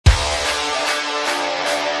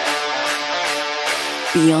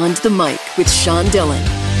Beyond the Mic with Sean Dillon.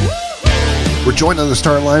 We're joined on the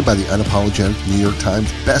start line by the unapologetic New York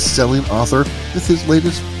Times best-selling author with his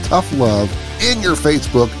latest tough love, in your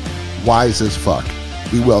Facebook, Wise as Fuck.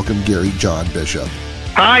 We welcome Gary John Bishop.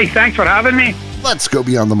 Hi, thanks for having me. Let's go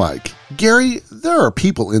beyond the mic. Gary, there are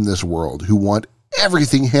people in this world who want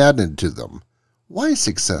everything handed to them. Why is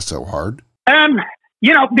success so hard? I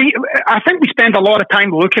think we spend a lot of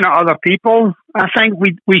time looking at other people. I think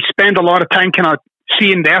we spend a lot of time kind of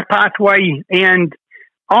seeing their pathway, and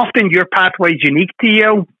often your pathway is unique to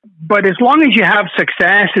you. But as long as you have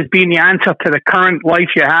success as being the answer to the current life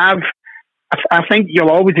you have, I think you'll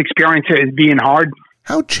always experience it as being hard.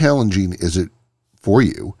 How challenging is it for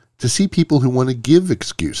you to see people who want to give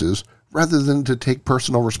excuses rather than to take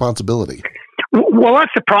personal responsibility? Well,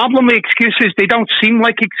 that's the problem with excuses. They don't seem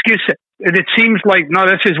like excuses. It seems like, no,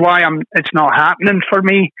 this is why it's not happening for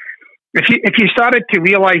me. If you started to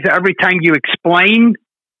realize that every time you explain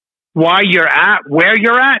why you're at where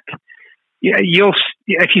you're at,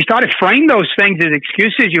 if you start to frame those things as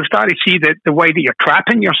excuses, you'll start to see the way that you're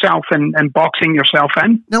trapping yourself and boxing yourself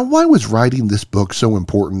in. Now, why was writing this book so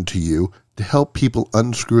important to you to help people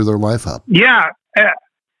unscrew their life up? Yeah,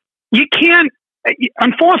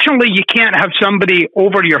 unfortunately, you can't have somebody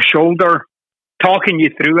over your shoulder talking you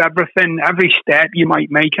through everything, every step you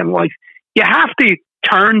might make in life. You have to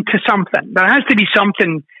turn to something. There has to be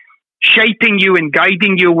something shaping you and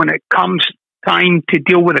guiding you when it comes time to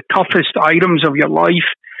deal with the toughest items of your life.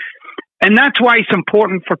 And that's why it's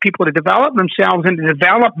important for people to develop themselves and to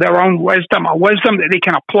develop their own wisdom, a wisdom that they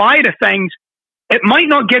can apply to things. It might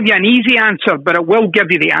not give you an easy answer, but it will give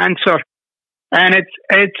you the answer. And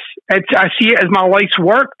it's I see it as my life's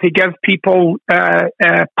work to give people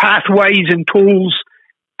pathways and tools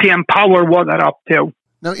to empower what they're up to.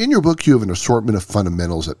 Now, in your book, you have an assortment of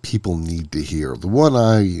fundamentals that people need to hear. The one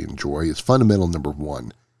I enjoy is fundamental number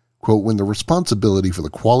 1. Quote, when the responsibility for the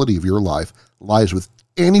quality of your life lies with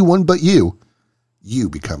anyone but you, you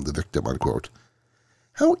become the victim, unquote.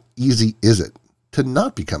 How easy is it to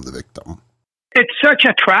not become the victim? It's such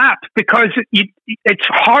a trap because it's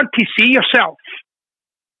hard to see yourself.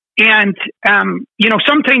 And,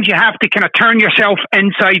 sometimes you have to kind of turn yourself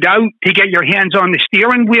inside out to get your hands on the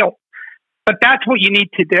steering wheel. But that's what you need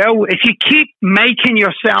to do. If you keep making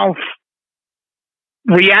yourself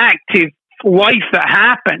react to life that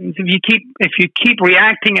happens, if you keep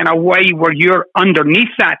reacting in a way where you're underneath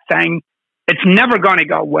that thing, it's never going to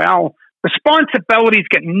go well. Responsibility's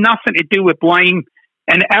got nothing to do with blame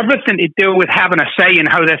and everything to do with having a say in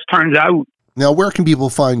how this turns out. Now, where can people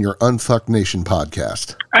find your Unfuck Nation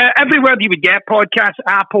podcast? Everywhere you would get podcasts,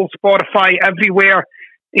 Apple, Spotify, everywhere.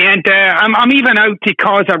 And I'm even out to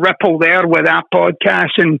cause a ripple there with that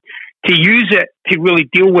podcast and to use it to really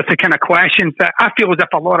deal with the kind of questions that I feel as if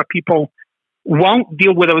a lot of people won't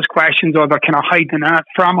deal with those questions, or they're kind of hiding that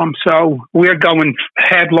from them. So we're going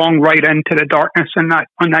headlong right into the darkness on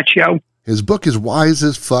that show. His book is Wise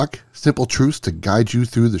as Fuck, Simple Truths to Guide You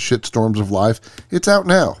Through the Shitstorms of Life. It's out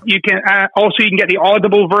now. You can get the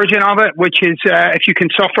Audible version of it, which is if you can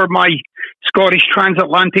suffer my Scottish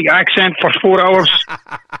transatlantic accent for 4 hours,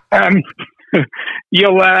 you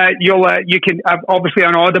can obviously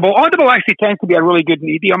on Audible. Audible actually tends to be a really good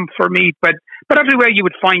medium for me, but everywhere you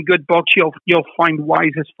would find good books, you'll find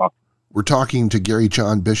Wise as Fuck. We're talking to Gary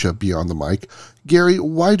John Bishop beyond the mic. Gary,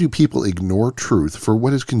 why do people ignore truth for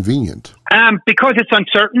what is convenient? Because it's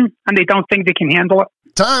uncertain and they don't think they can handle it.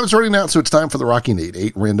 Time's running out, so it's time for the Rocking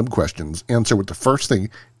 8 random questions. Answer with the first thing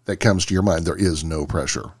that comes to your mind. There is no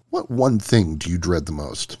pressure. What one thing do you dread the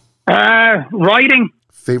most? Writing.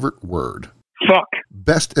 Favorite word? Fuck.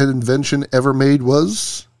 Best invention ever made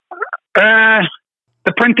was? The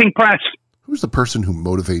printing press. Who's the person who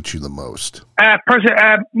motivates you the most?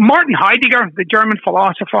 Martin Heidegger, the German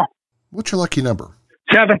philosopher. What's your lucky number?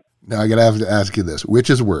 7. Now I gotta have to ask you this. Which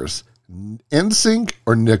is worse, NSYNC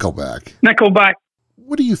or Nickelback? Nickelback.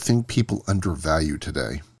 What do you think people undervalue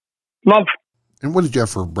today? Love. And what did you have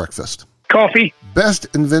for breakfast? Coffee. Best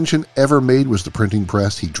invention ever made was the printing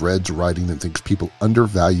press. He dreads writing and thinks people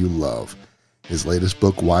undervalue love. His latest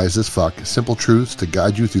book, Wise as Fuck, Simple Truths to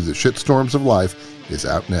Guide You Through the Shitstorms of Life, is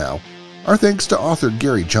out now. Our thanks to author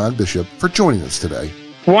Gary John Bishop for joining us today.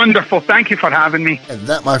 Wonderful. Thank you for having me. And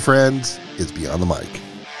that, my friends, is Beyond the Mic.